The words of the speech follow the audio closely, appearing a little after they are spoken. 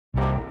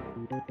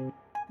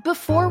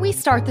Before we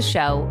start the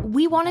show,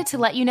 we wanted to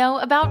let you know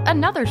about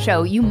another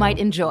show you might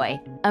enjoy,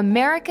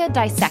 America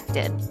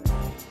Dissected.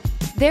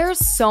 There's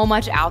so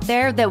much out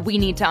there that we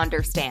need to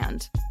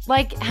understand,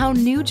 like how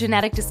new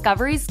genetic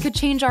discoveries could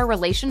change our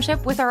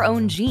relationship with our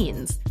own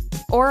genes,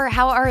 or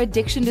how our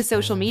addiction to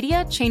social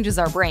media changes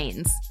our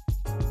brains.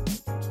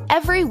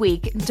 Every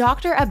week,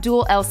 Dr.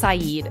 Abdul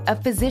El-Sayed, a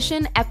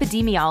physician,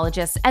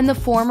 epidemiologist, and the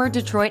former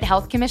Detroit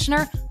Health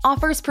Commissioner,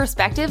 offers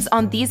perspectives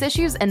on these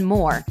issues and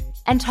more,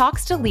 and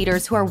talks to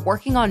leaders who are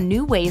working on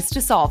new ways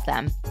to solve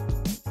them.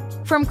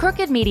 From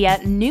Crooked Media,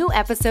 new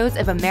episodes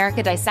of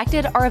America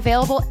Dissected are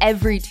available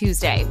every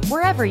Tuesday,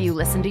 wherever you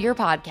listen to your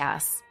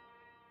podcasts.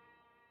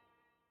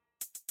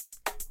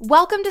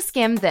 Welcome to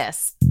Skim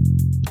This.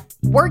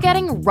 We're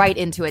getting right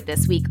into it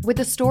this week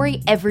with a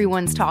story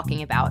everyone's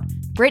talking about,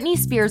 Britney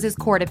Spears'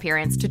 court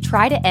appearance to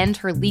try to end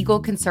her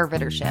legal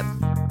conservatorship.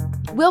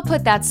 We'll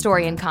put that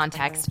story in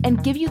context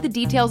and give you the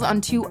details on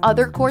two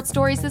other court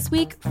stories this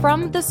week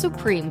from the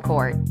Supreme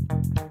Court.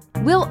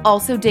 We'll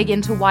also dig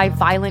into why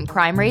violent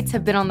crime rates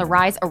have been on the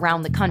rise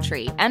around the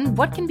country and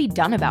what can be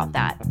done about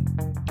that.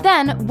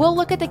 Then, we'll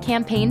look at the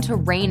campaign to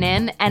rein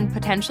in and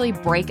potentially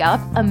break up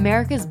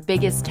America's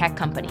biggest tech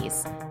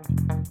companies.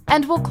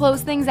 And we'll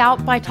close things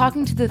out by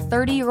talking to the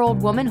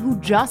 30-year-old woman who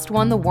just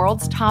won the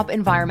world's top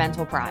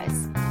environmental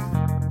prize.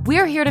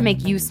 We're here to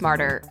make you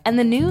smarter and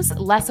the news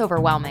less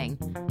overwhelming.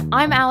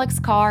 I'm Alex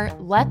Carr.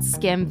 Let's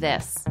skim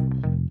this.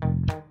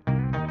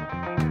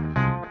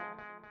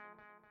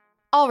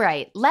 All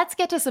right, let's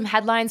get to some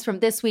headlines from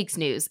this week's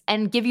news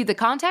and give you the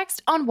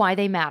context on why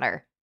they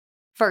matter.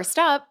 First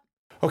up.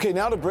 Okay,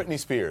 now to Britney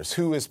Spears,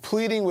 who is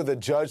pleading with a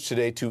judge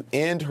today to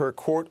end her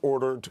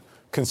court-ordered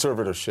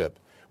conservatorship,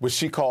 which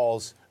she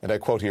calls, and I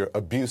quote here,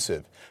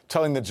 abusive,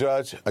 telling the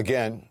judge,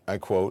 again, I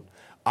quote,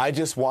 "I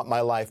just want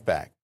my life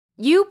back."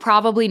 You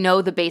probably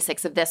know the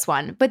basics of this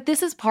one, but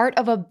this is part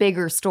of a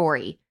bigger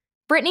story.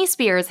 Britney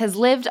Spears has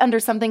lived under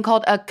something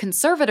called a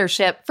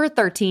conservatorship for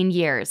 13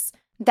 years.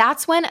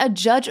 That's when a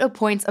judge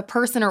appoints a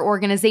person or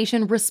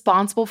organization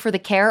responsible for the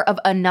care of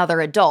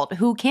another adult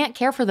who can't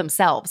care for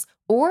themselves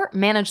or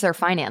manage their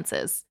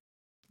finances.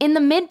 In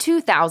the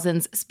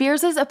mid-2000s,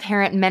 Spears'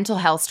 apparent mental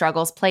health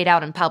struggles played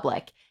out in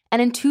public,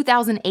 and in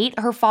 2008,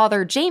 her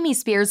father, Jamie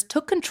Spears,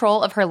 took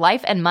control of her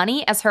life and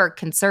money as her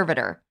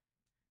conservator.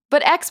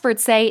 But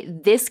experts say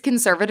this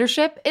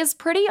conservatorship is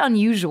pretty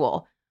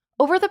unusual.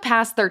 Over the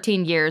past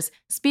 13 years,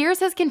 Spears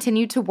has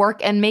continued to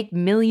work and make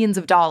millions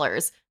of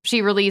dollars. She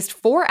released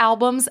 4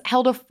 albums,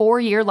 held a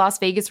 4-year Las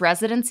Vegas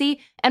residency,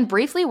 and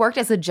briefly worked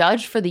as a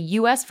judge for the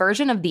US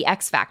version of The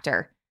X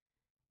Factor.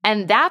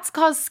 And that's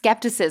caused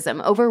skepticism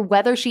over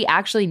whether she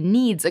actually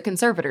needs a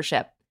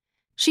conservatorship.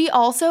 She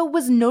also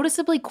was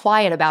noticeably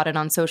quiet about it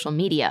on social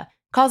media,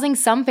 causing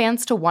some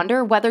fans to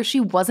wonder whether she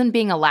wasn't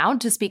being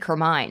allowed to speak her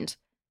mind.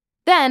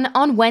 Then,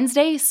 on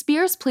Wednesday,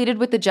 Spears pleaded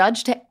with the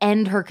judge to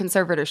end her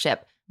conservatorship,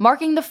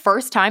 marking the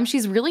first time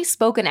she's really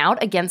spoken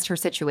out against her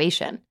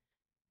situation.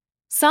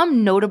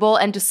 Some notable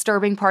and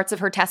disturbing parts of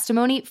her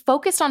testimony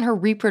focused on her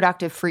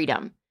reproductive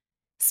freedom.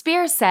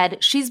 Spears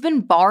said she's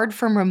been barred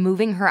from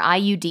removing her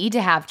IUD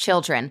to have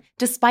children,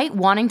 despite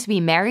wanting to be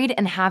married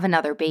and have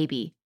another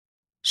baby.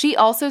 She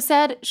also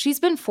said she's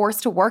been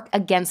forced to work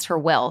against her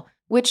will,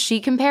 which she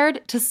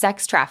compared to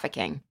sex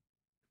trafficking.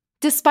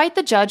 Despite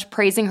the judge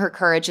praising her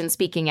courage in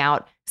speaking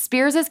out,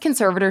 Spears'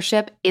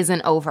 conservatorship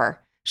isn't over.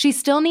 She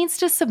still needs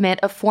to submit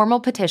a formal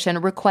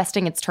petition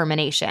requesting its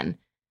termination.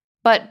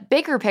 But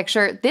bigger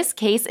picture, this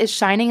case is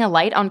shining a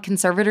light on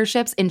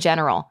conservatorships in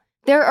general.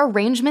 They're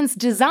arrangements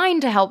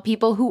designed to help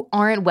people who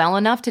aren't well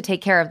enough to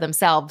take care of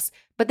themselves,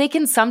 but they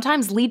can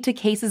sometimes lead to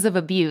cases of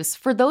abuse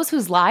for those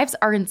whose lives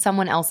are in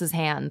someone else's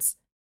hands.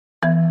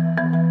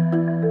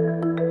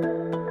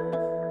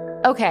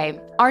 Okay,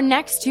 our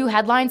next two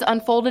headlines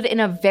unfolded in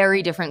a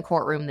very different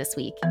courtroom this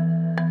week.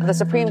 The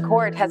Supreme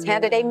Court has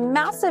handed a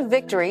massive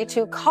victory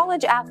to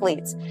college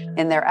athletes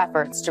in their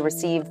efforts to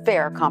receive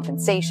fair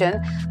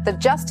compensation. The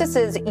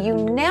justices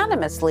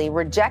unanimously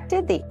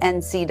rejected the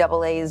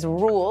NCAA's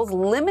rules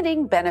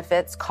limiting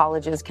benefits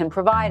colleges can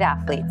provide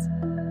athletes.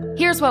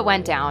 Here's what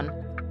went down.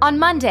 On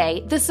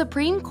Monday, the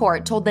Supreme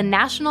Court told the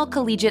National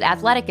Collegiate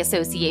Athletic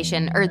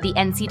Association, or the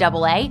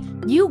NCAA,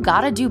 you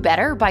gotta do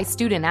better by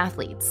student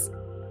athletes.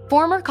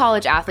 Former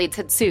college athletes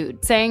had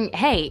sued, saying,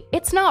 hey,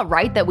 it's not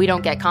right that we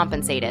don't get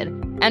compensated.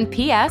 And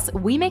P.S.,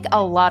 we make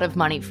a lot of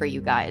money for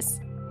you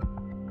guys.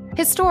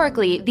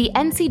 Historically, the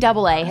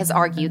NCAA has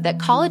argued that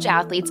college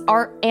athletes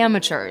are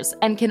amateurs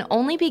and can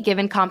only be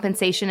given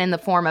compensation in the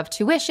form of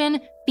tuition,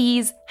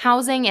 fees,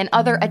 housing, and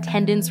other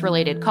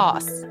attendance-related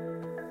costs.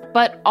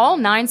 But all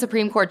 9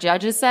 Supreme Court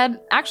judges said,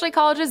 actually,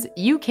 colleges,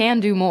 you can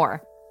do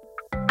more.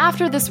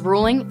 After this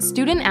ruling,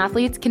 student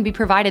athletes can be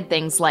provided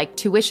things like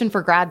tuition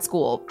for grad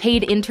school,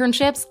 paid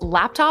internships,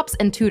 laptops,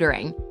 and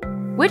tutoring,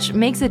 which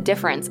makes a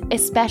difference,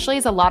 especially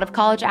as a lot of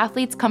college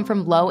athletes come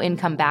from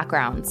low-income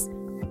backgrounds.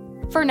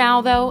 For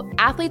now, though,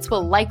 athletes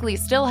will likely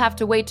still have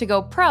to wait to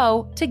go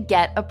pro to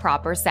get a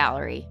proper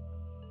salary.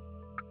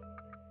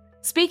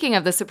 Speaking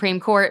of the Supreme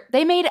Court,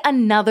 they made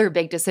another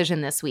big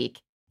decision this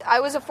week. I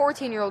was a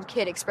 14-year-old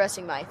kid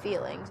expressing my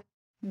feelings.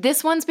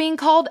 This one's being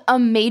called a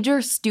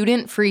major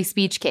student free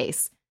speech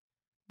case.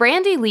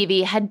 Brandy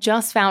Levy had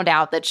just found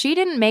out that she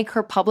didn't make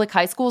her public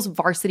high school's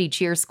varsity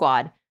cheer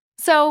squad.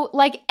 So,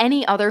 like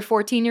any other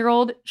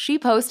 14-year-old, she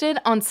posted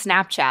on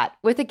Snapchat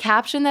with a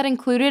caption that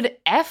included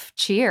F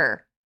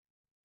cheer,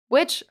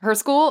 which her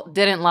school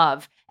didn't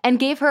love and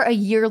gave her a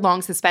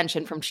year-long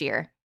suspension from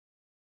cheer.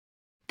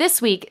 This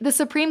week, the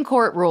Supreme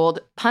Court ruled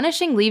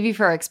punishing Levy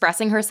for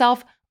expressing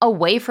herself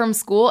away from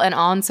school and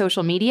on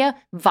social media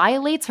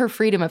violates her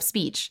freedom of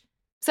speech.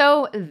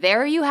 So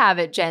there you have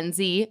it, Gen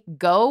Z.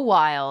 Go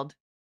wild.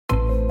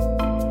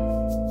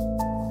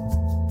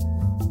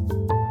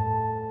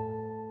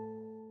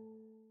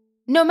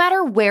 No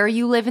matter where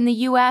you live in the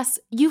US,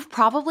 you've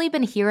probably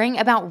been hearing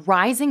about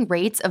rising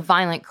rates of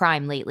violent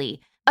crime lately,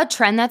 a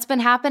trend that's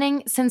been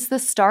happening since the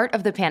start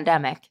of the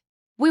pandemic.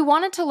 We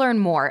wanted to learn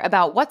more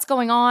about what's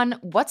going on,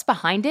 what's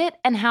behind it,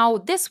 and how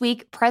this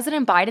week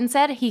President Biden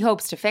said he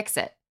hopes to fix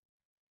it.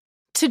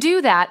 To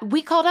do that,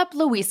 we called up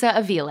Luisa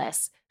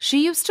Aviles.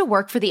 She used to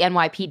work for the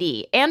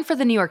NYPD and for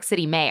the New York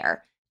City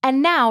mayor,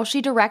 and now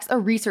she directs a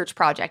research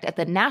project at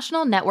the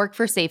National Network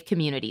for Safe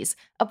Communities,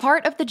 a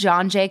part of the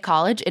John Jay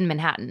College in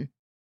Manhattan.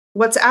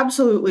 What's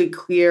absolutely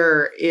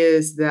clear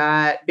is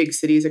that big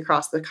cities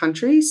across the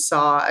country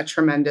saw a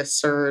tremendous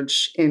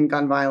surge in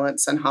gun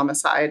violence and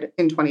homicide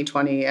in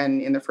 2020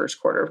 and in the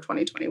first quarter of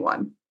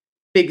 2021.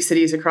 Big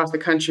cities across the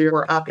country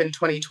were up in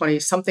 2020,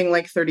 something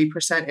like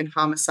 30% in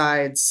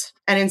homicides.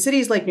 And in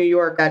cities like New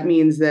York, that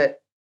means that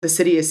the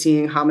city is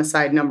seeing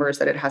homicide numbers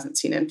that it hasn't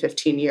seen in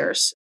 15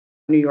 years.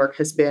 New York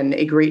has been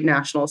a great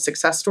national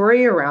success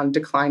story around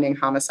declining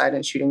homicide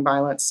and shooting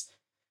violence,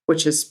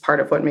 which is part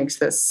of what makes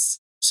this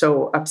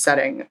so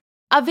upsetting.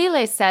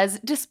 Aviles says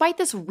despite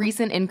this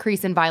recent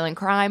increase in violent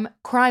crime,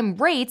 crime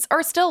rates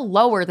are still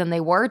lower than they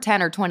were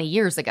 10 or 20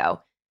 years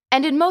ago.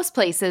 And in most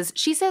places,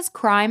 she says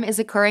crime is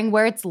occurring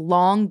where it's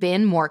long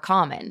been more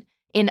common,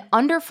 in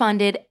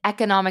underfunded,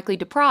 economically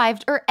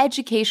deprived, or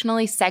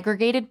educationally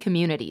segregated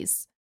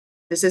communities.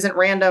 This isn't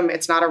random.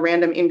 It's not a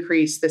random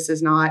increase. This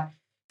is not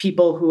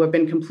people who have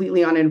been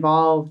completely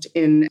uninvolved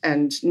in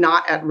and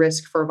not at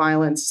risk for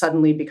violence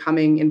suddenly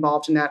becoming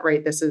involved in that,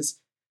 right? This is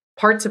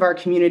parts of our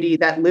community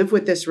that live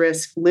with this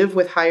risk, live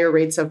with higher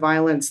rates of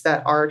violence,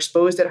 that are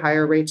exposed at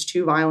higher rates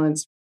to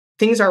violence.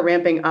 Things are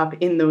ramping up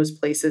in those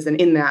places and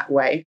in that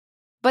way.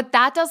 But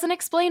that doesn't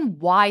explain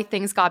why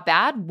things got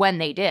bad when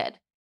they did.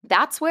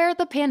 That's where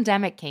the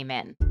pandemic came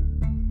in.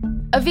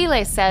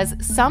 Aviles says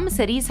some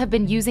cities have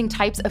been using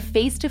types of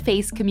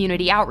face-to-face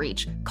community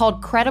outreach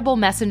called credible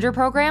messenger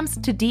programs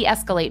to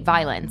de-escalate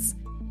violence.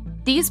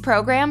 These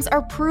programs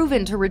are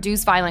proven to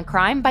reduce violent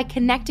crime by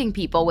connecting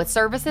people with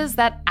services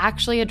that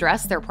actually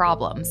address their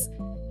problems.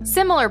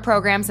 Similar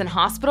programs in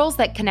hospitals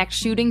that connect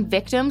shooting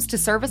victims to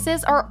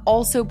services are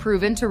also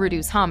proven to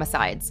reduce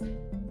homicides.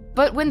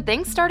 But when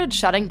things started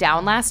shutting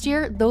down last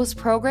year, those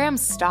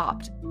programs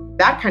stopped.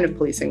 That kind of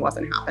policing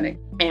wasn't happening.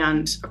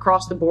 And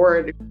across the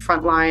board,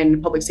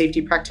 frontline public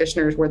safety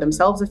practitioners were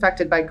themselves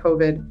affected by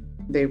COVID.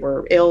 They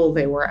were ill,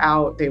 they were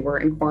out, they were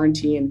in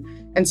quarantine.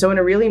 And so in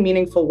a really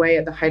meaningful way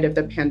at the height of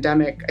the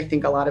pandemic, I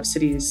think a lot of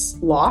cities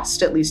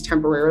lost, at least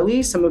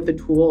temporarily, some of the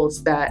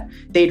tools that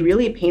they'd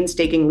really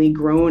painstakingly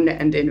grown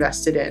and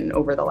invested in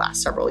over the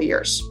last several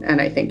years. And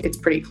I think it's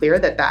pretty clear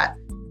that that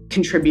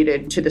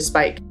contributed to the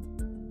spike.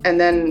 And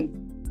then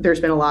there's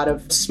been a lot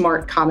of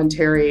smart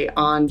commentary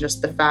on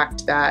just the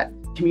fact that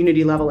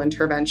community level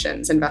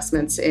interventions,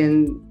 investments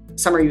in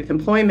summer youth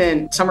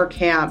employment, summer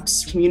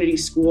camps, community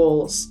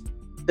schools,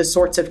 the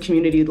sorts of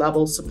community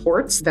level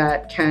supports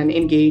that can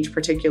engage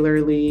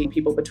particularly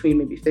people between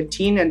maybe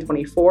 15 and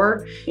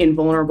 24 in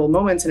vulnerable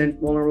moments and in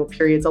vulnerable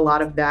periods, a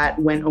lot of that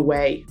went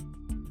away.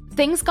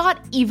 Things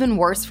got even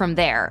worse from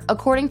there,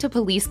 according to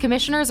police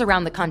commissioners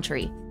around the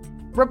country.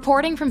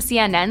 Reporting from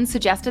CNN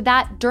suggested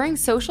that during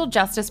social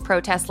justice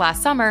protests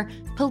last summer,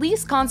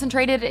 police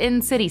concentrated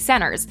in city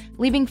centers,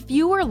 leaving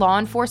fewer law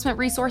enforcement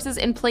resources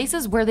in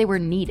places where they were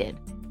needed.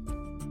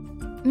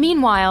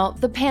 Meanwhile,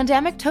 the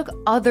pandemic took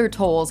other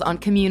tolls on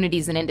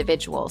communities and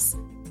individuals.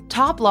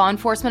 Top law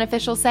enforcement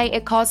officials say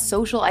it caused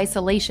social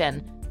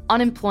isolation,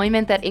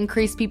 unemployment that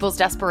increased people's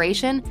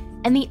desperation,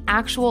 and the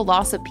actual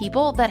loss of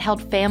people that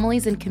held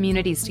families and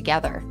communities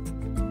together.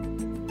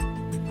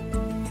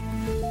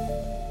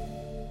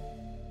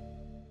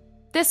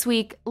 This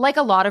week, like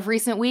a lot of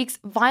recent weeks,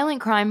 violent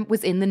crime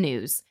was in the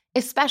news,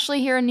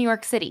 especially here in New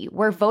York City,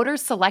 where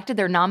voters selected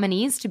their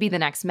nominees to be the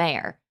next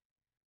mayor.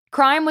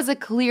 Crime was a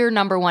clear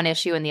number one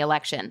issue in the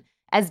election,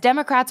 as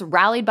Democrats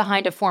rallied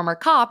behind a former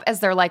cop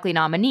as their likely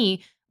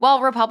nominee, while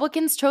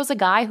Republicans chose a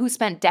guy who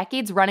spent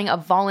decades running a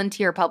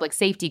volunteer public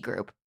safety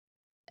group.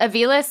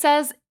 Aviles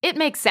says it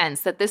makes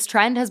sense that this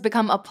trend has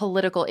become a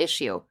political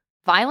issue.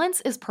 Violence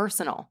is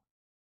personal.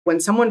 When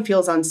someone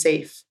feels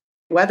unsafe,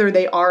 whether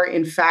they are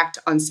in fact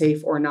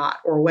unsafe or not,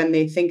 or when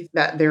they think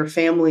that their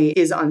family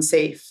is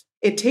unsafe,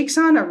 it takes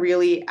on a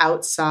really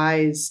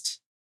outsized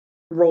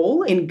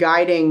role in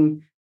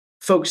guiding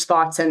folks'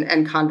 thoughts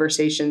and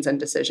conversations and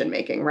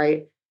decision-making,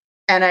 right?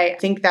 And I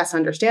think that's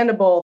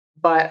understandable,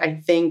 but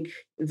I think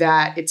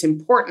that it's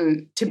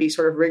important to be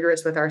sort of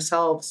rigorous with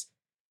ourselves,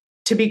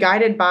 to be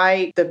guided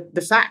by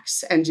the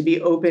facts and to be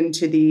open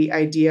to the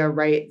idea,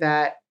 right,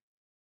 that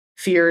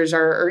fears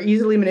are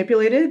easily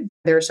manipulated.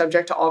 They're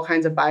subject to all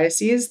kinds of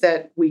biases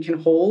that we can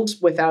hold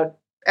without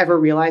ever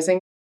realizing.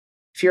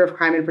 Fear of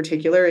crime in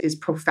particular is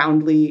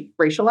profoundly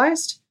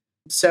racialized.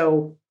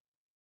 So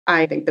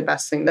I think the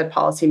best thing that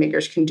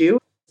policymakers can do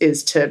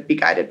is to be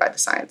guided by the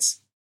science.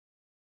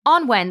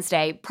 On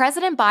Wednesday,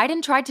 President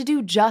Biden tried to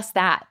do just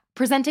that,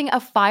 presenting a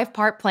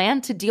 5-part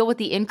plan to deal with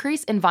the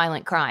increase in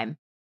violent crime.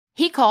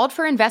 He called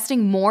for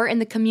investing more in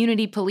the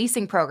community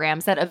policing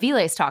programs that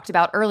Aviles talked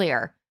about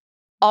earlier.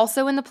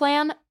 Also in the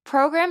plan,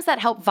 programs that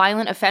help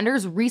violent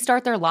offenders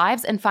restart their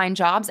lives and find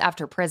jobs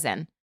after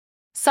prison.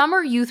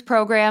 Summer youth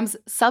programs,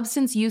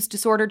 substance use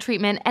disorder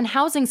treatment, and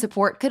housing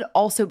support could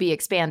also be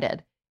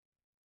expanded.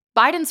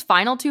 Biden's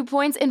final 2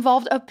 points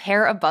involved a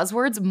pair of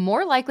buzzwords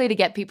more likely to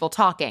get people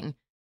talking: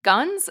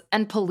 guns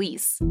and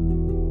police.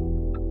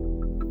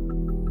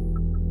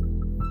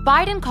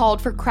 Biden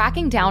called for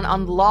cracking down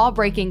on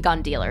law-breaking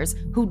gun dealers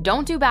who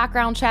don't do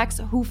background checks,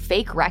 who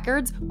fake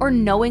records, or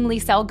knowingly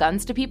sell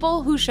guns to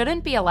people who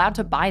shouldn't be allowed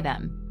to buy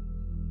them.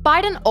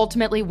 Biden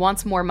ultimately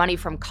wants more money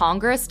from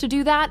Congress to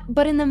do that,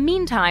 but in the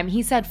meantime,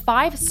 he said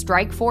 5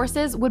 strike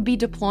forces would be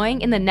deploying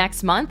in the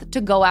next month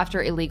to go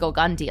after illegal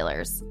gun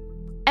dealers.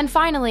 And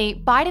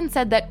finally, Biden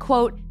said that,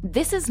 quote,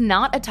 "This is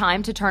not a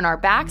time to turn our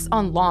backs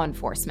on law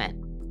enforcement."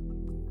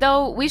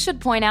 Though we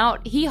should point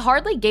out, he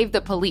hardly gave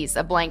the police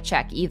a blank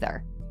check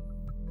either.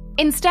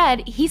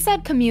 Instead, he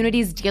said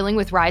communities dealing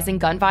with rising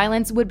gun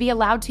violence would be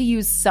allowed to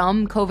use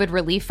some COVID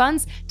relief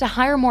funds to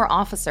hire more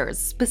officers,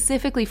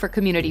 specifically for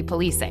community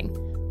policing,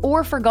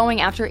 or for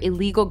going after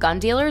illegal gun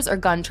dealers or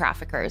gun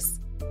traffickers.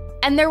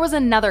 And there was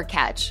another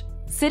catch.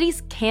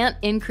 Cities can't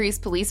increase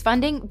police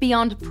funding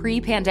beyond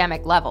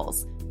pre-pandemic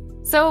levels.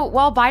 So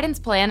while Biden's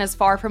plan is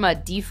far from a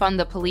defund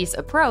the police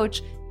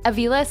approach,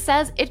 Aviles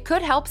says it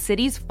could help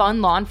cities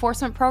fund law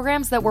enforcement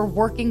programs that were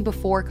working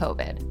before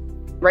COVID.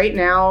 Right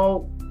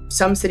now,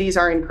 some cities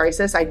are in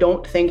crisis. I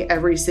don't think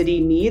every city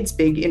needs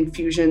big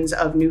infusions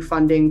of new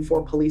funding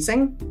for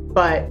policing,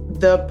 but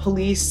the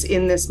police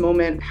in this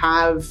moment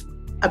have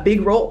a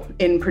big role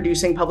in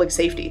producing public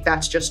safety.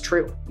 That's just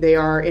true. They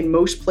are in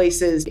most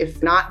places,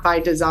 if not by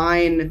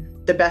design,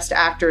 the best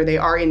actor. They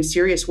are in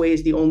serious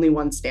ways the only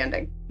one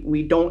standing.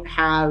 We don't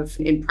have,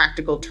 in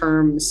practical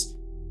terms,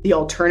 the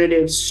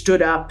alternatives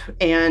stood up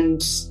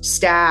and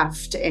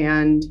staffed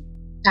and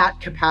at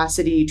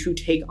capacity to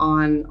take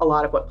on a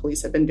lot of what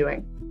police have been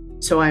doing.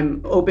 So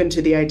I'm open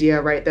to the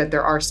idea, right, that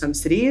there are some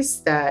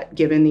cities that,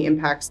 given the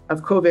impacts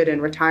of COVID and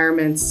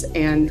retirements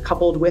and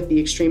coupled with the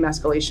extreme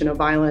escalation of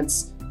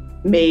violence,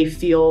 may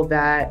feel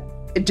that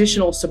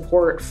additional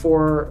support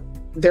for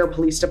their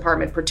police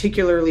department,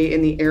 particularly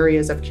in the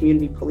areas of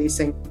community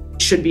policing,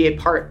 should be a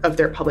part of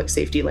their public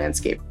safety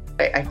landscape.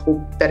 I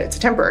hope that it's a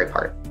temporary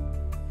part.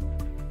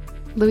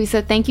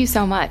 Louisa, thank you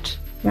so much.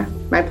 Yeah,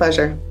 my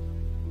pleasure.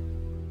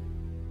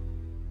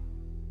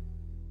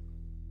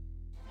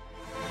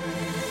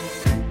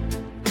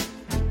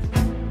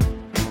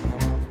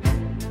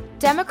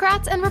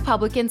 Democrats and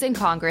Republicans in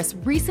Congress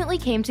recently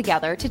came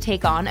together to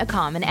take on a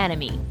common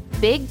enemy: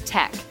 big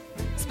tech.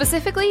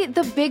 Specifically,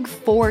 the big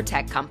 4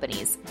 tech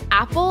companies: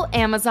 Apple,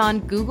 Amazon,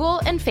 Google,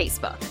 and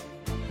Facebook.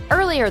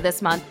 Earlier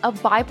this month, a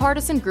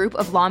bipartisan group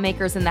of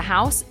lawmakers in the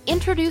House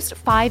introduced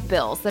 5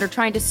 bills that are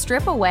trying to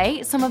strip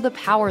away some of the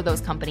power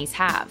those companies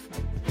have.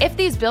 If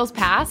these bills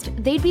passed,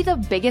 they'd be the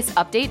biggest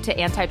update to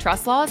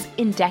antitrust laws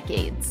in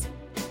decades.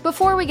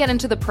 Before we get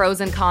into the pros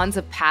and cons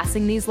of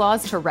passing these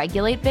laws to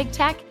regulate big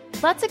tech,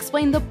 let's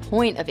explain the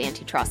point of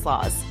antitrust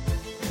laws.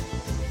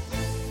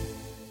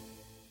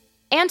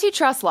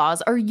 Antitrust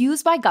laws are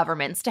used by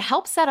governments to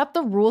help set up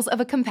the rules of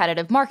a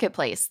competitive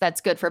marketplace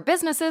that's good for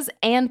businesses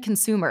and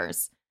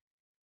consumers.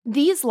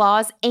 These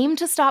laws aim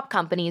to stop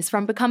companies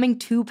from becoming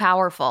too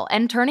powerful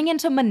and turning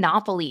into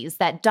monopolies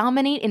that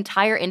dominate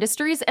entire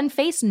industries and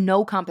face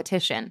no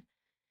competition.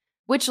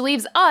 Which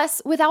leaves us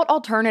without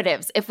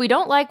alternatives if we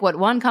don't like what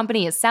one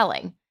company is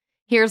selling.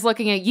 Here's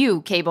looking at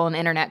you, cable and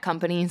internet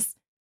companies.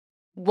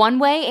 One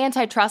way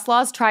antitrust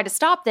laws try to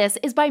stop this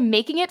is by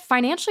making it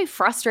financially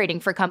frustrating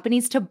for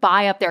companies to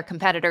buy up their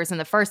competitors in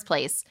the first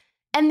place.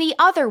 And the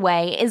other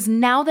way is,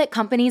 now that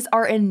companies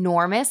are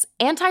enormous,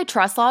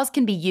 antitrust laws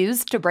can be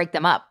used to break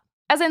them up.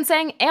 As in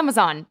saying,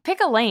 Amazon, pick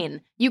a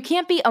lane. You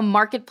can't be a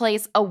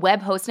marketplace, a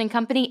web hosting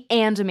company,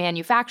 and a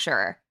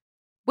manufacturer.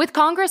 With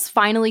Congress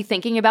finally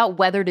thinking about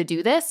whether to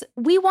do this,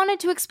 we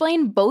wanted to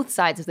explain both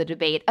sides of the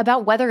debate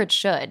about whether it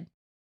should.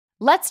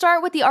 Let's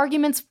start with the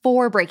arguments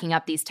for breaking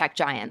up these tech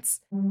giants.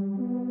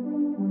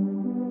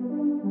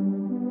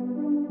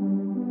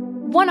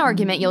 One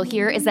argument you'll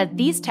hear is that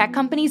these tech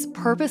companies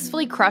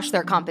purposefully crush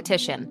their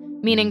competition,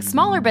 meaning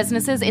smaller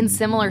businesses in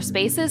similar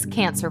spaces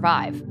can't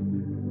survive.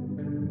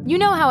 You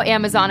know how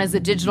Amazon is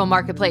a digital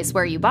marketplace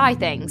where you buy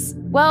things?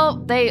 Well,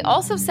 they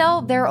also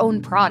sell their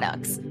own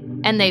products.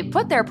 and they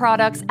put their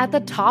products at the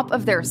top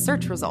of their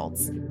search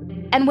results.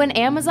 And when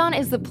Amazon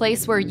is the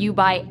place where you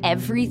buy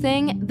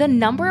everything, the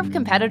number of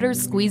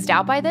competitors squeezed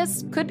out by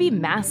this could be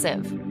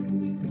massive.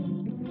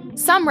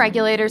 Some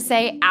regulators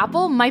say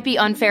Apple might be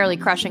unfairly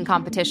crushing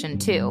competition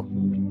too.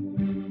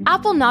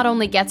 Apple not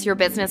only gets your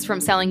business from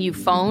selling you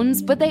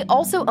phones, but they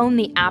also own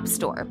the App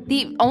Store,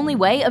 the only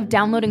way of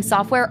downloading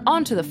software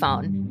onto the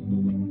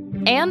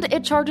phone. And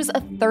it charges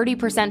a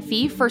 30%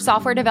 fee for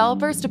software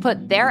developers to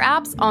put their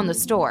apps on the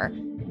store.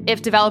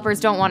 If developers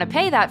don't want to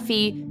pay that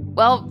fee,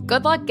 well,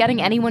 good luck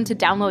getting anyone to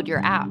download your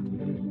app.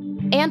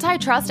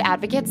 Antitrust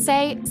advocates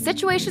say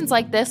situations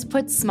like this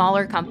put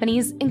smaller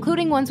companies,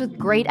 including ones with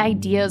great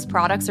ideas,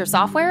 products, or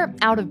software,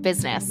 out of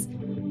business.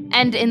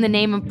 And in the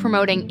name of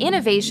promoting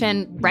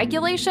innovation,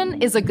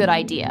 regulation is a good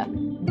idea.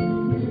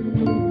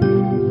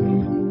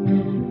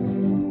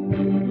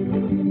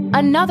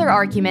 Another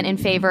argument in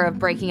favor of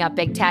breaking up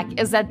big tech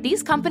is that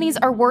these companies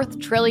are worth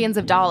trillions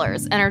of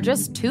dollars and are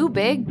just too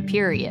big,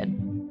 period.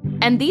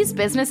 And these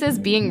businesses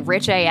being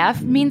rich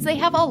AF means they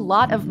have a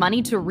lot of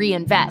money to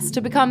reinvest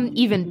to become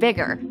even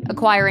bigger,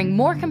 acquiring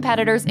more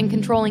competitors and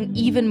controlling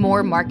even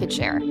more market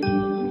share.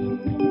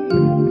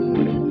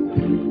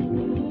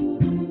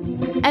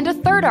 And a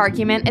third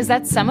argument is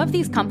that some of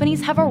these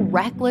companies have a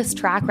reckless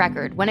track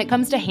record when it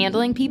comes to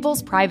handling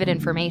people's private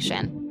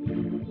information.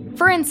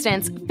 For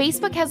instance,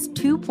 Facebook has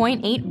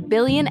 2.8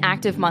 billion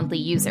active monthly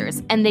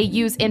users, and they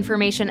use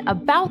information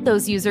about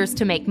those users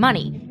to make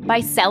money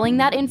by selling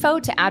that info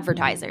to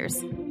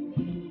advertisers.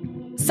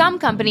 Some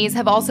companies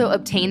have also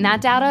obtained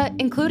that data,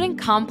 including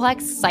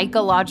complex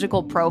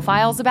psychological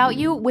profiles about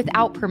you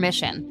without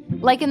permission,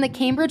 like in the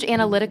Cambridge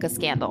Analytica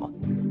scandal.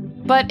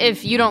 But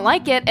if you don't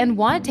like it and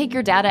want to take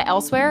your data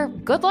elsewhere,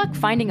 good luck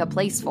finding a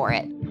place for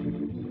it.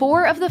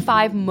 4 of the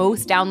 5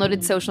 most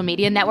downloaded social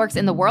media networks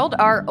in the world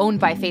are owned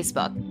by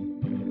Facebook.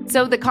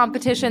 So the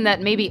competition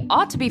that maybe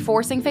ought to be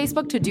forcing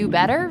Facebook to do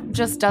better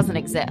just doesn't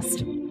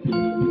exist.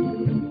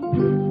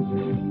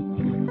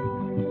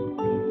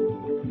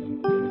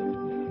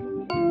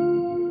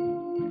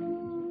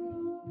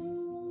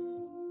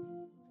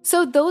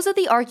 So those are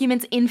the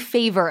arguments in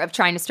favor of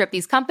trying to strip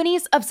these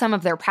companies of some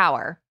of their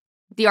power.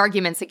 The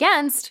arguments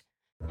against: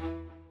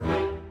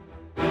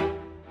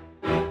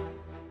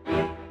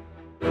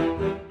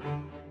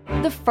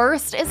 the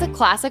first is a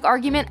classic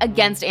argument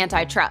against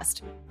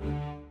antitrust.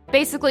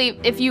 Basically,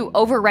 if you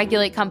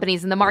overregulate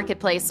companies in the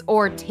marketplace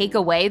or take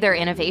away their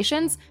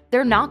innovations,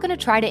 they're not going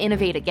to try to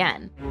innovate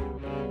again.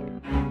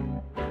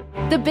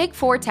 The big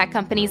 4 tech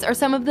companies are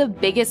some of the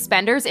biggest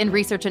spenders in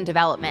research and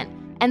development,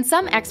 and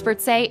some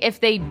experts say if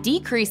they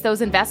decrease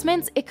those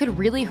investments, it could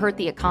really hurt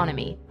the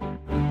economy.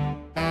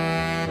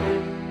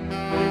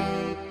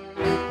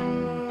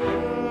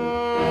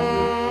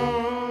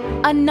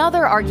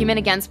 Another argument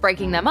against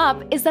breaking them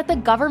up is that the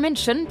government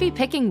shouldn't be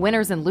picking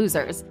winners and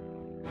losers.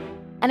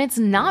 And it's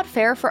not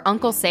fair for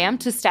Uncle Sam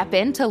to step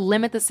in to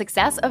limit the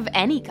success of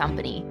any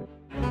company.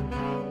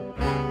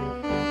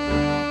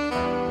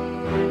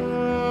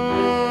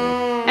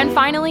 And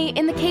finally,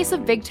 in the case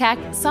of big tech,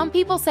 some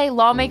people say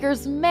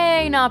lawmakers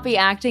may not be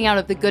acting out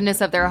of the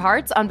goodness of their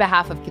hearts on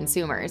behalf of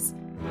consumers.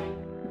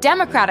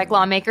 Democratic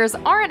lawmakers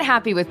aren't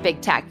happy with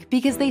big tech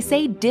because they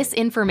say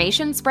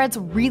disinformation spreads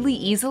really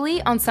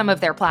easily on some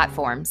of their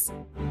platforms,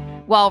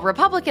 while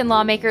Republican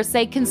lawmakers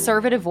say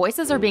conservative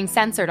voices are being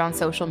censored on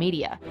social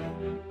media.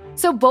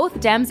 So both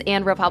Dems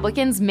and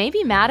Republicans may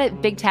be mad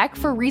at big tech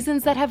for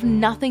reasons that have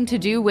nothing to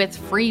do with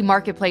free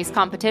marketplace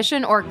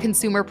competition or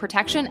consumer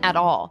protection at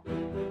all.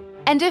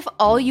 And if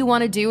all you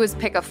want to do is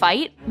pick a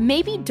fight,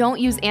 maybe don't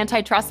use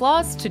antitrust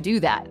laws to do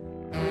that.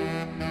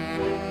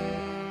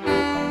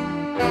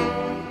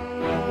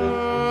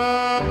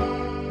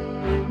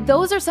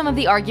 Those are some of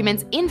the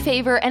arguments in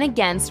favor and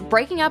against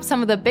breaking up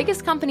some of the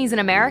biggest companies in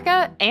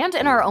America and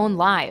in our own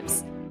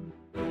lives.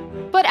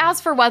 But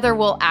as for whether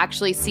we'll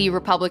actually see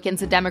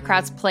Republicans and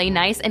Democrats play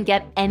nice and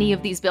get any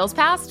of these bills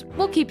passed,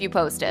 we'll keep you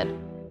posted.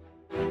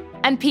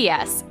 And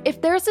P.S.,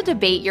 if there's a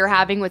debate you're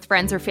having with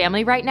friends or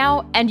family right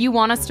now and you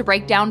want us to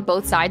break down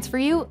both sides for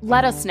you,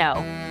 let us know.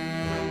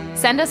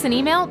 Send us an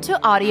email to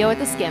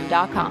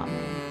audio@theskim.com.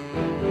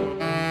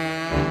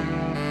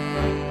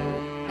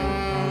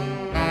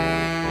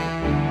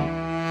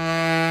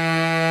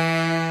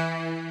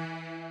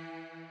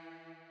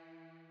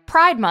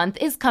 Pride Month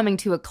is coming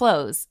to a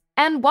close.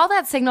 And while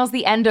that signals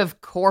the end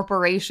of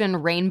corporation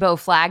rainbow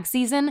flag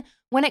season,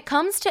 when it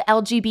comes to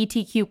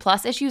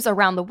LGBTQ+ issues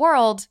around the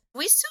world,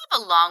 we still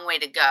have a long way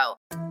to go.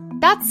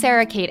 That's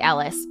Sarah Kate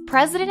Ellis,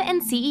 president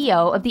and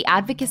CEO of the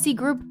advocacy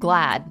group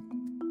GLAAD.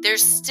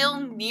 There's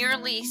still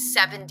nearly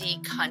 70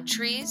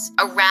 countries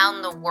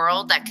around the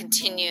world that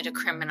continue to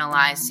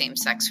criminalize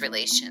same-sex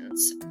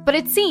relations. But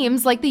it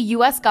seems like the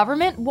U.S.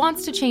 government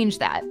wants to change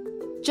that.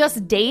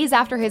 Just days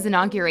after his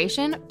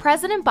inauguration,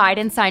 President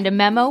Biden signed a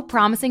memo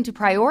promising to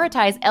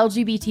prioritize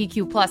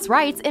LGBTQ+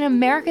 rights in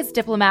America's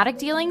diplomatic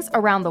dealings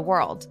around the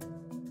world.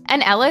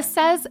 And Ellis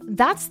says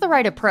that's the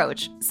right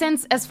approach,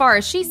 since, as far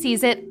as she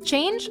sees it,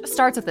 change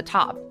starts at the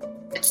top.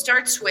 It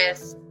starts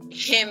with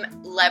him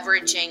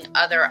leveraging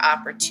other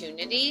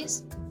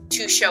opportunities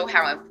to show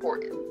how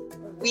important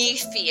we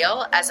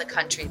feel as a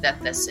country that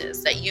this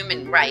is, that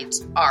human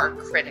rights are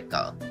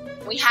critical.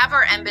 We have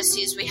our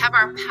embassies, we have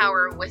our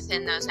power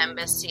within those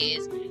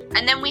embassies,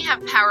 and then we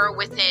have power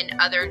within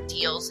other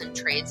deals and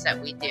trades that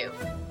we do.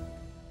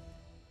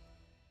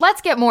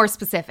 Let's get more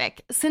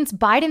specific, since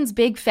Biden's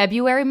big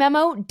February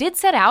memo did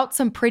set out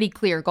some pretty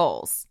clear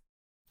goals.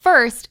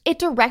 First, it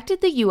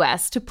directed the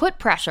U.S. to put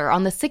pressure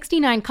on the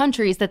 69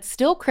 countries that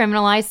still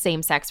criminalize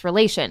same-sex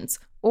relations,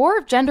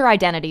 or gender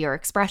identity or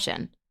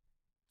expression.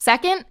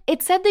 Second,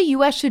 it said the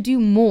U.S. should do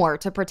more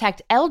to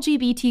protect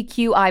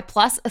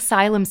LGBTQI+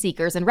 asylum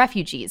seekers and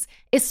refugees,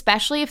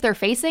 especially if they're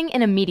facing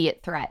an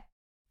immediate threat.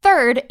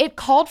 Third, it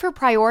called for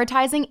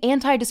prioritizing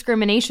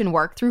anti-discrimination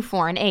work through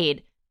foreign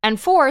aid. And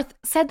fourth,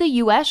 said the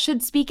U.S.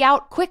 should speak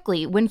out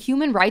quickly when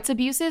human rights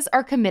abuses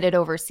are committed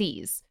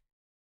overseas.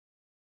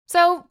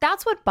 So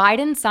that's what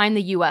Biden signed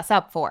the U.S.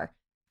 up for.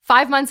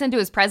 5 months into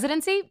his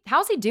presidency,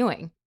 how's he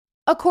doing?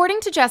 According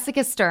to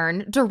Jessica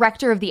Stern,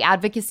 director of the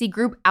advocacy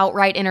group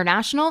Outright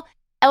International,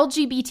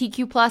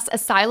 LGBTQ+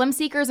 asylum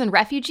seekers and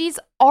refugees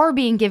are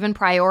being given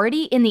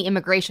priority in the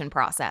immigration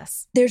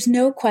process. There's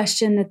no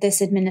question that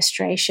this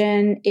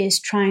administration is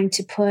trying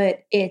to put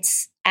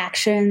its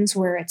actions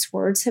where its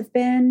words have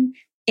been,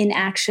 in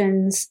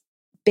actions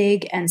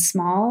big and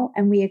small,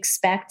 and we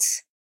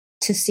expect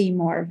to see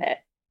more of it.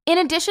 In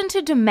addition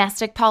to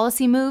domestic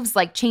policy moves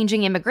like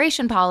changing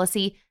immigration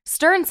policy,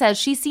 Stern says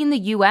she's seen the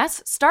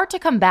U.S. start to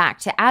come back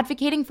to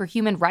advocating for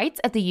human rights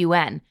at the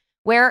UN,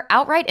 where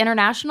Outright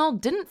International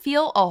didn't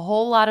feel a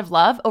whole lot of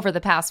love over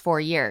the past 4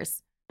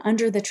 years.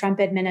 Under the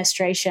Trump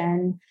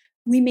administration,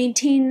 we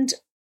maintained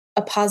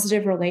a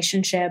positive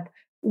relationship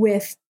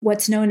with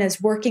what's known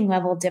as working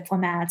level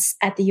diplomats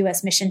at the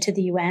U.S. mission to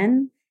the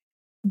UN.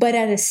 But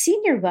at a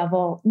senior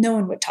level, no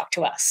one would talk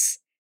to us.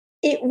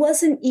 It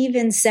wasn't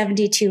even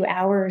 72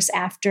 hours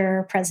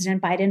after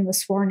President Biden was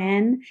sworn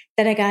in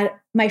that I got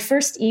my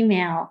first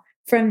email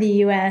from the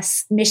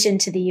U.S. mission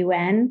to the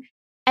UN.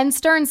 And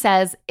Stern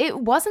says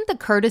it wasn't the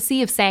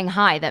courtesy of saying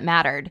hi that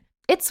mattered.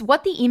 It's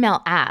what the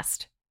email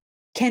asked.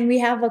 Can we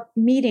have a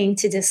meeting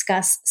to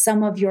discuss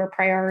some of your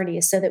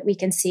priorities so that we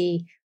can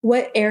see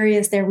what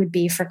areas there would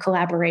be for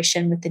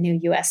collaboration with the new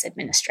U.S.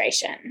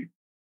 administration?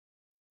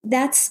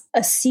 That's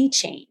a sea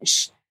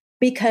change.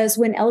 Because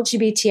when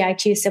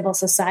LGBTIQ civil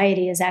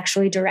society is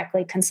actually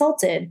directly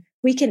consulted,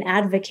 we can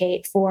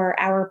advocate for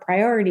our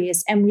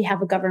priorities, and we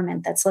have a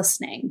government that's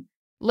listening.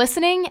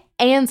 Listening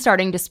and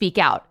starting to speak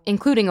out,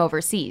 including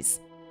overseas.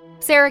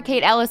 Sarah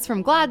Kate Ellis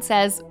from GLAAD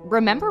says,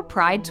 remember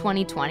Pride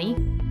 2020?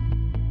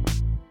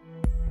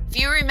 If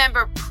you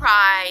remember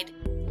Pride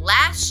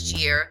last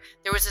year,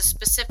 there was a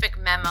specific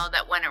memo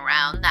that went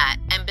around that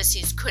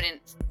embassies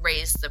couldn't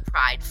raise the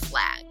Pride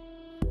flag.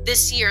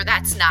 This year,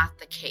 that's not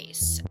the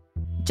case.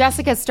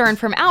 Jessica Stern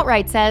from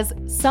Outright says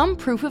some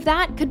proof of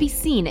that could be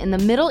seen in the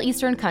Middle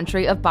Eastern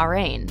country of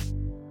Bahrain.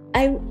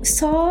 I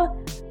saw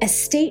a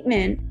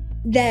statement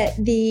that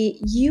the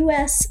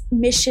U.S.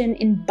 mission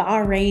in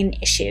Bahrain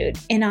issued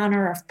in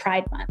honor of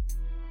Pride Month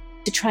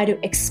to try to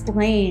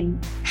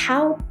explain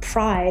how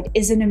pride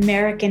is an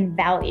American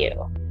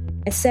value.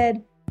 It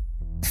said,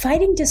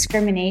 fighting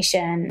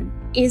discrimination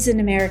is an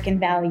American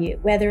value,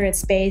 whether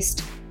it's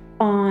based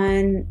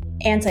on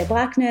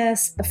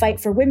anti-Blackness, the fight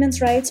for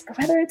women's rights, or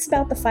whether it's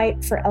about the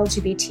fight for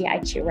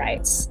LGBTIQ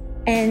rights.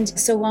 And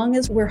so long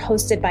as we're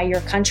hosted by your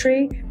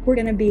country, we're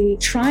going to be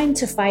trying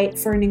to fight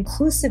for an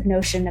inclusive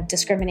notion of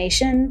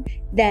discrimination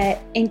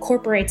that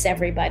incorporates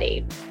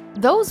everybody.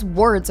 Those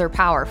words are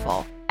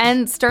powerful.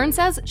 And Stern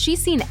says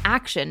she's seen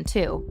action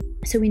too.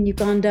 So in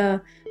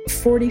Uganda,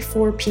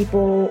 44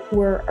 people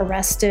were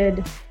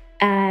arrested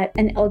at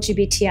an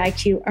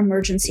LGBTIQ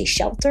emergency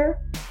shelter.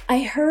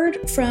 I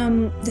heard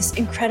from this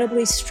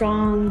incredibly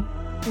strong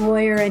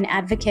lawyer and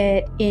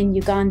advocate in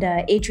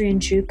Uganda, Adrian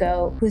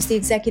Juko, who's the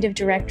executive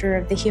director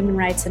of the Human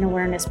Rights and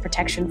Awareness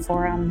Protection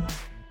Forum,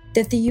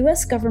 that the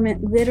US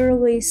government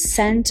literally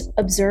sent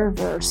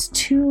observers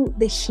to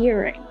the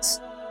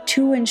hearings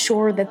to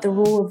ensure that the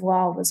rule of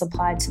law was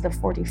applied to the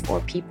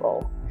 44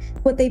 people.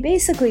 What they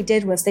basically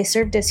did was they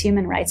served as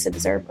human rights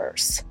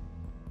observers.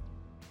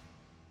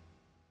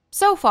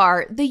 So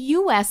far, the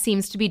U.S.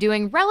 seems to be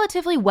doing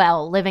relatively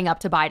well living up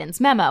to Biden's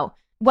memo,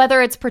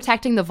 whether it's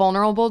protecting the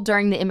vulnerable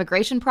during the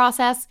immigration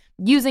process,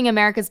 using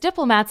America's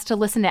diplomats to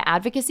listen to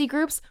advocacy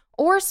groups,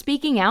 or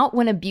speaking out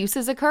when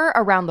abuses occur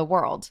around the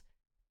world.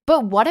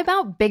 But what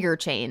about bigger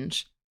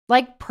change?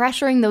 Like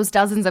pressuring those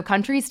dozens of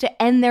countries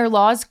to end their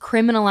laws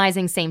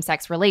criminalizing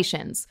same-sex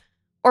relations,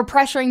 or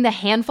pressuring the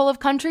handful of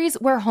countries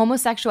where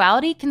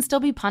homosexuality can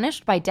still be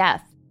punished by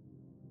death.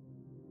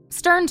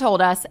 Stern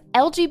told us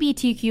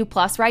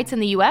LGBTQ+ rights in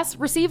the US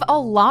receive a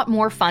lot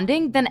more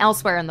funding than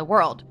elsewhere in the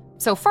world.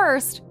 So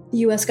first, the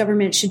US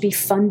government should be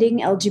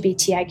funding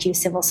LGBTIQ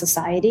civil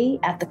society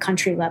at the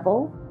country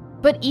level.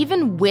 But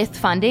even with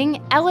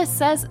funding, Ellis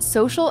says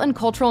social and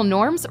cultural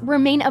norms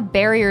remain a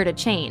barrier to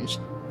change,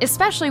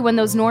 especially when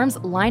those norms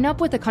line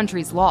up with the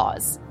country's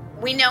laws.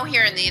 We know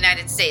here in the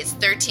United States,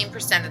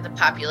 13% of the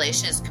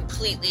population is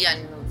completely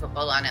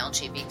unmovable on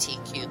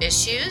LGBTQ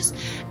issues,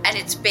 and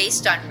it's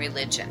based on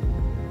religion.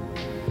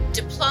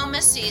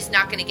 Diplomacy is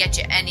not going to get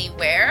you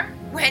anywhere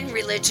when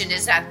religion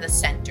is at the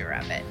center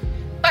of it.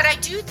 But I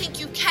do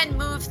think you can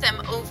move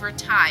them over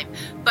time,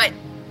 but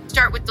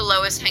start with the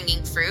lowest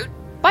hanging fruit.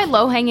 By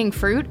low-hanging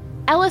fruit,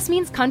 Ellis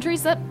means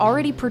countries that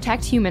already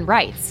protect human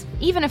rights,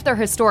 even if they're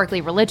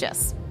historically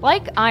religious,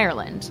 like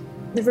Ireland.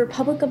 The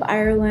Republic of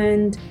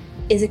Ireland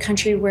is a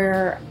country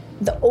where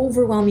the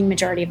overwhelming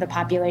majority of the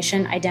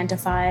population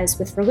identifies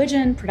with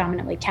religion,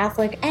 predominantly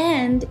Catholic,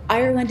 and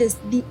Ireland is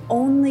the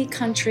only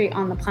country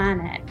on the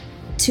planet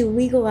to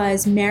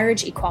legalize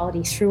marriage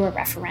equality through a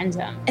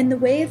referendum. And the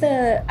way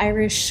the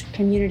Irish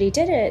community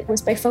did it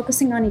was by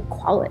focusing on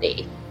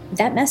equality.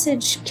 That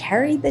message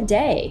carried the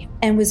day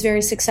and was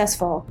very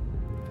successful.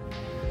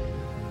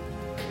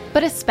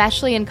 But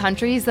especially in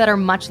countries that are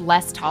much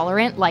less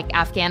tolerant, like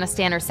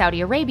Afghanistan or Saudi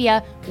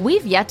Arabia,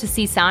 we've yet to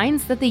see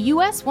signs that the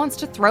U.S. wants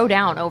to throw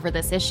down over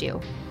this issue.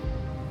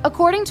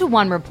 According to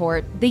one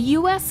report, the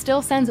U.S.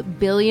 still sends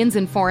billions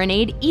in foreign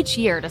aid each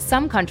year to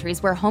some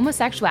countries where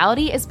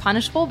homosexuality is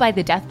punishable by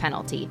the death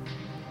penalty.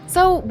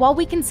 So while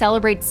we can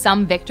celebrate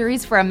some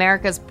victories for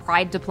America's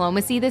pride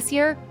diplomacy this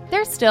year,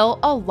 there's still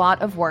a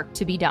lot of work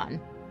to be done.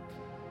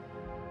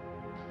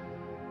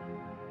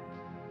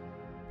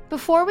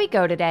 Before we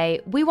go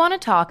today, we want to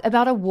talk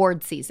about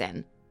award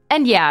season.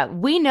 And yeah,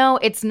 we know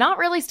it's not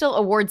really still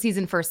award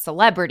season for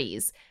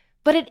celebrities,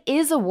 but it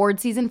is award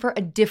season for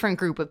a different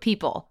group of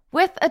people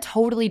with a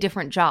totally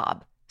different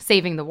job,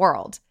 saving the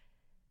world.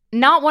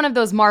 Not one of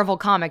those Marvel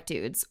comic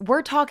dudes.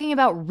 We're talking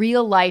about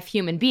real-life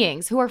human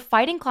beings who are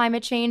fighting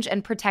climate change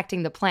and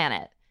protecting the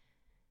planet.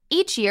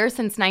 Each year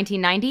since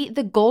 1990,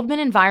 the Goldman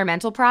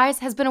Environmental Prize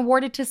has been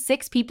awarded to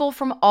 6 people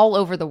from all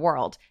over the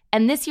world,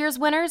 and this year's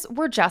winners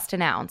were just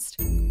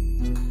announced.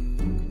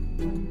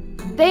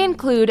 They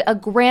include a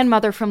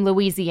grandmother from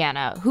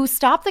Louisiana who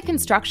stopped the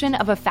construction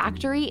of a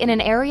factory in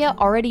an area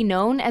already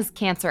known as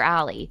Cancer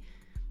Alley.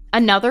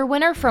 Another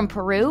winner from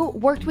Peru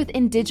worked with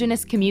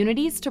indigenous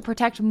communities to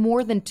protect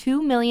more than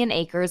 2 million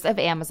acres of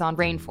Amazon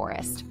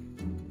rainforest.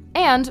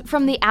 And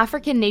from the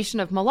African nation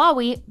of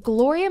Malawi,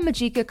 Gloria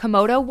Majika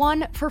Komodo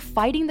won for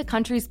fighting the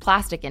country's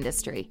plastic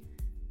industry.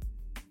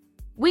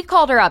 We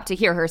called her up to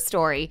hear her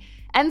story,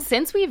 and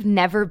since we've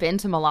never been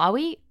to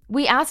Malawi,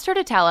 we asked her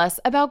to tell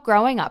us about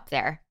growing up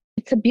there.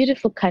 It's a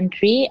beautiful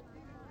country.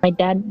 My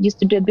dad used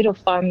to do a bit of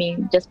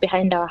farming just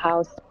behind our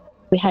house.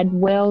 We had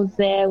wells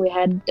there, we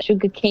had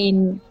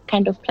sugarcane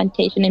kind of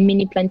plantation, a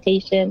mini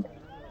plantation.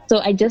 So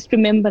I just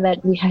remember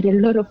that we had a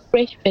lot of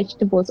fresh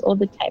vegetables all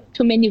the time,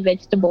 too many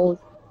vegetables.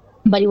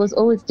 But it was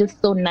always just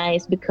so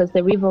nice because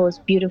the river was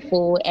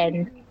beautiful,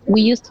 and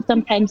we used to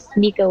sometimes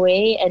sneak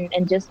away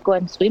and just go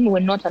and swim. We were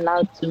not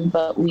allowed to,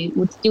 but we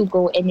would still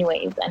go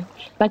anyways. And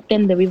back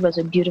then the rivers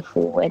were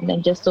beautiful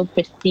and just so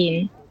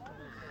pristine.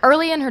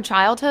 Early in her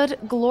childhood,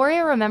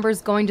 Gloria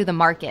remembers going to the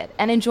market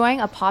and enjoying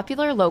a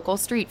popular local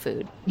street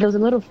food. There was a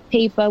lot of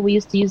paper. We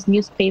used to use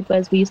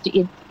newspapers. We used to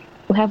eat.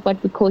 We have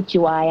what we call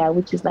chiwaya,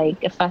 which is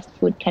like a fast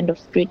food kind of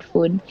street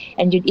food,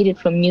 and you'd eat it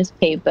from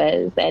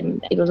newspapers.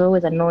 And it was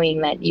always annoying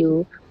that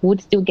you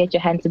would still get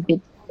your hands a bit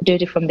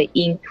dirty from the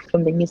ink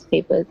from the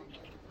newspapers.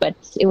 But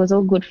it was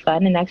all good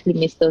fun, and I actually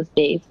miss those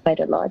days quite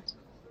a lot.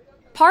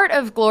 Part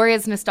of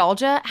Gloria's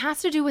nostalgia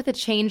has to do with a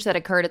change that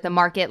occurred at the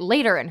market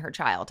later in her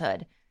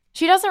childhood.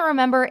 She doesn't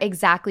remember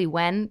exactly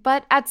when,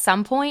 but at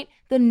some point,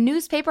 the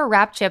newspaper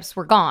wrapped chips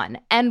were gone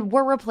and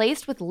were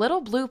replaced with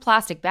little blue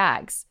plastic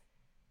bags.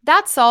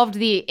 That solved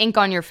the ink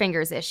on your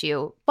fingers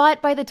issue,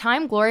 but by the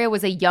time Gloria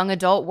was a young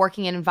adult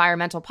working in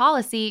environmental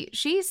policy,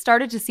 she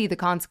started to see the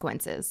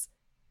consequences.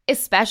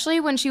 Especially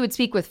when she would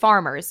speak with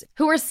farmers,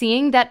 who were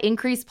seeing that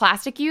increased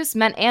plastic use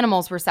meant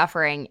animals were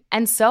suffering,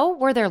 and so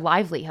were their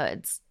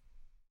livelihoods.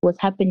 Was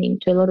happening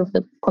to a lot of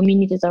the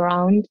communities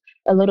around.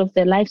 A lot of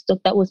the livestock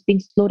that was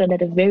being slaughtered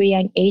at a very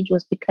young age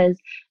was because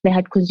they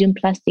had consumed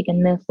plastic,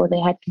 and therefore they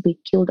had to be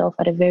killed off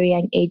at a very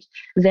young age,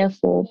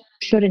 therefore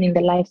shortening the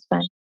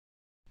lifespan.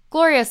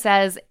 Gloria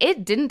says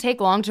it didn't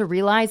take long to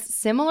realize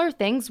similar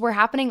things were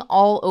happening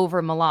all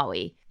over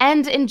Malawi.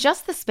 And in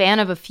just the span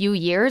of a few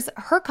years,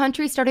 her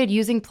country started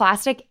using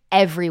plastic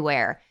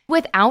everywhere,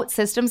 without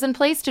systems in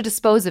place to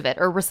dispose of it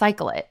or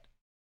recycle it.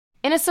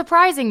 In a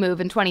surprising move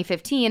in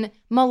 2015,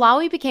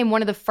 Malawi became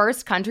one of the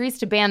first countries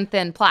to ban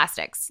thin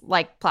plastics,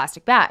 like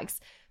plastic bags.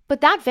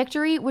 But that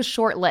victory was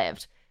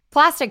short-lived.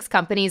 Plastics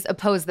companies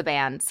opposed the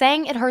ban,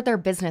 saying it hurt their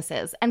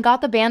businesses, and got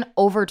the ban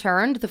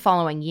overturned the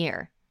following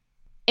year.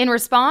 In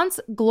response,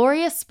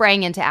 Gloria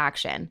sprang into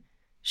action.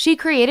 She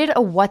created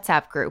a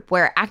WhatsApp group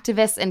where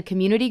activists and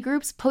community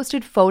groups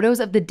posted photos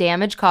of the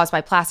damage caused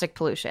by plastic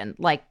pollution,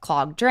 like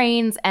clogged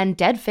drains and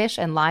dead fish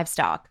and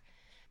livestock.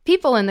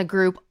 People in the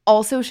group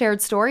also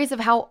shared stories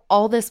of how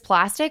all this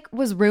plastic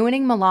was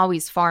ruining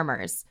Malawi's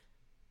farmers.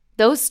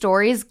 Those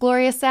stories,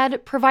 Gloria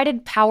said,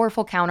 provided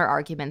powerful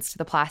counter-arguments to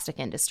the plastic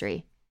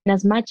industry. And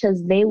as much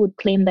as they would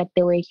claim that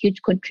they were a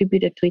huge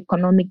contributor to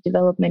economic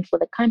development for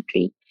the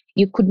country,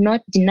 you could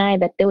not deny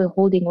that they were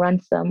holding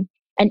ransom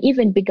an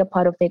even bigger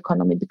part of the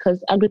economy,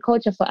 because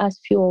agriculture for us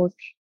fuels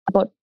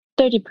about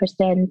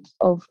 30%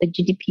 of the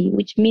GDP,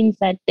 which means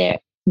that they're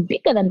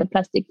bigger than the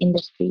plastic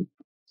industry.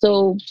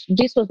 So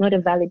this was not a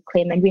valid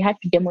claim, and we had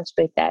to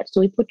demonstrate that.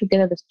 So we put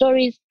together the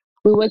stories,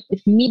 we worked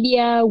with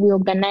media, we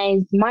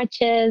organized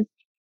marches,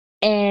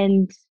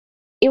 and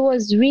it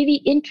was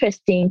really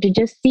interesting to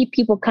just see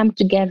people come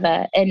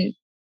together. And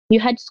you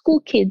had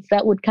school kids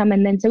that would come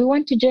and then say, we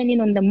want to join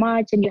in on the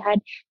march. And you had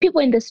people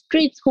in the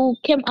streets who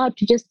came out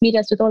to just meet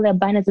us with all their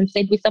banners and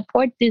said, we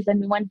support this and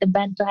we want the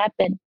ban to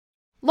happen.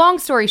 Long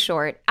story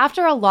short,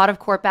 after a lot of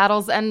court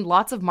battles and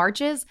lots of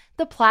marches,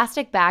 the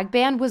plastic bag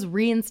ban was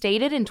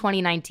reinstated in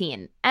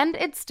 2019, and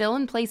it's still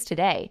in place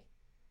today.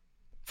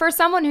 For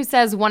someone who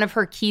says one of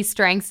her key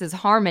strengths is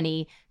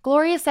harmony,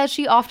 Gloria says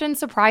she often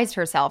surprised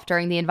herself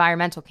during the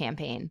environmental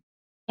campaign.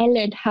 I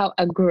learned how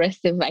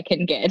aggressive I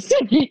can get.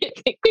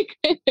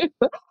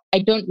 I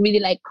don't really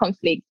like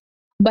conflict.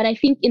 But I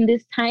think in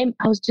this time,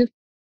 I was just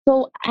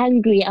so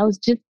angry. I was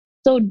just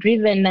so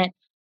driven that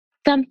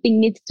something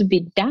needs to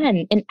be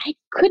done. And I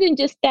couldn't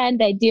just stand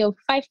the idea of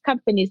 5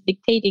 companies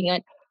dictating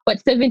on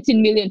what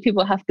 17 million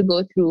people have to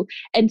go through.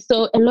 And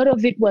so a lot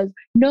of it was,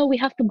 no, we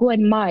have to go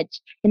and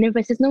march. And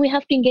everybody says, no, we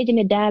have to engage in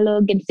a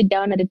dialogue and sit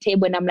down at a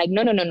table. And I'm like,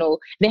 no.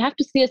 They have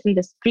to see us in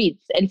the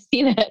streets and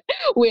see that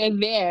we're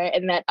there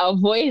and that our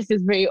voice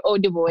is very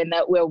audible and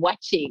that we're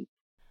watching.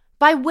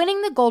 By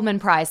winning the Goldman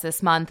Prize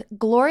this month,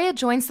 Gloria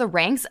joins the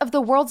ranks of the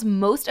world's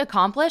most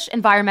accomplished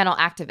environmental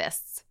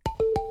activists.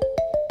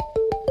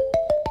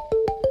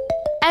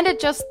 And at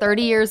just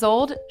 30 years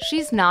old,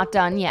 she's not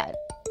done yet.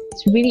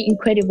 It's really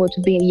incredible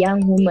to be a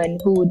young woman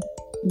who would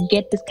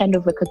get this kind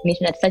of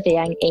recognition at such a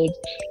young age,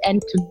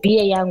 and to be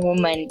a young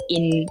woman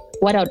in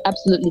what I would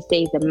absolutely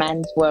say is a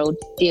man's world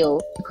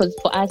still, because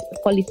for us, the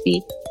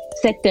policy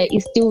sector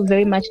is still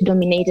very much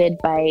dominated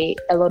by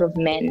a lot of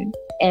men.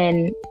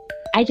 And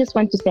I just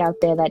want to say out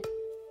there that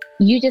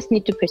you just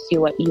need to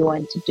pursue what you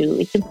want to do.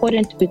 It's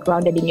important to be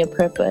grounded in your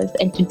purpose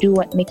and to do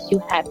what makes you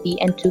happy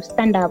and to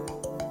stand up.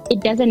 It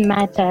doesn't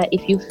matter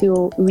if you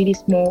feel really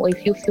small or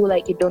if you feel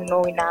like you don't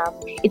know enough.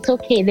 It's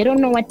okay. They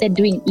don't know what they're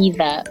doing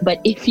either. But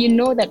if you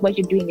know that what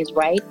you're doing is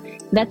right,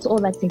 that's all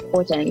that's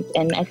important.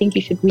 And I think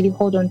you should really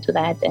hold on to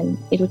that, and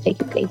it will take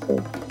you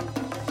places.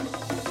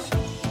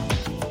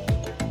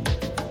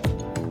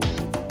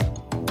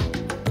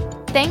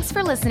 Thanks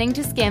for listening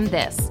to Skim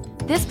This.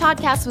 This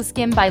podcast was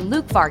skimmed by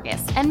Luke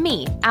Vargas and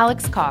me,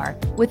 Alex Carr,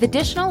 with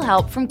additional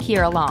help from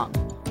Kira Long.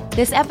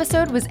 This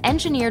episode was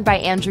engineered by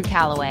Andrew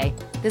Calloway.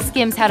 The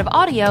Skim's head of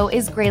audio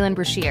is Graylin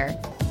Brashear.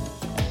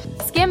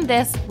 Skim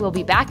This will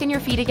be back in your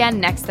feed again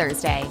next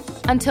Thursday.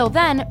 Until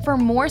then, for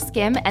more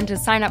Skim and to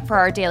sign up for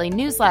our daily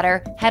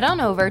newsletter, head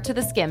on over to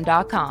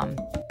theskim.com.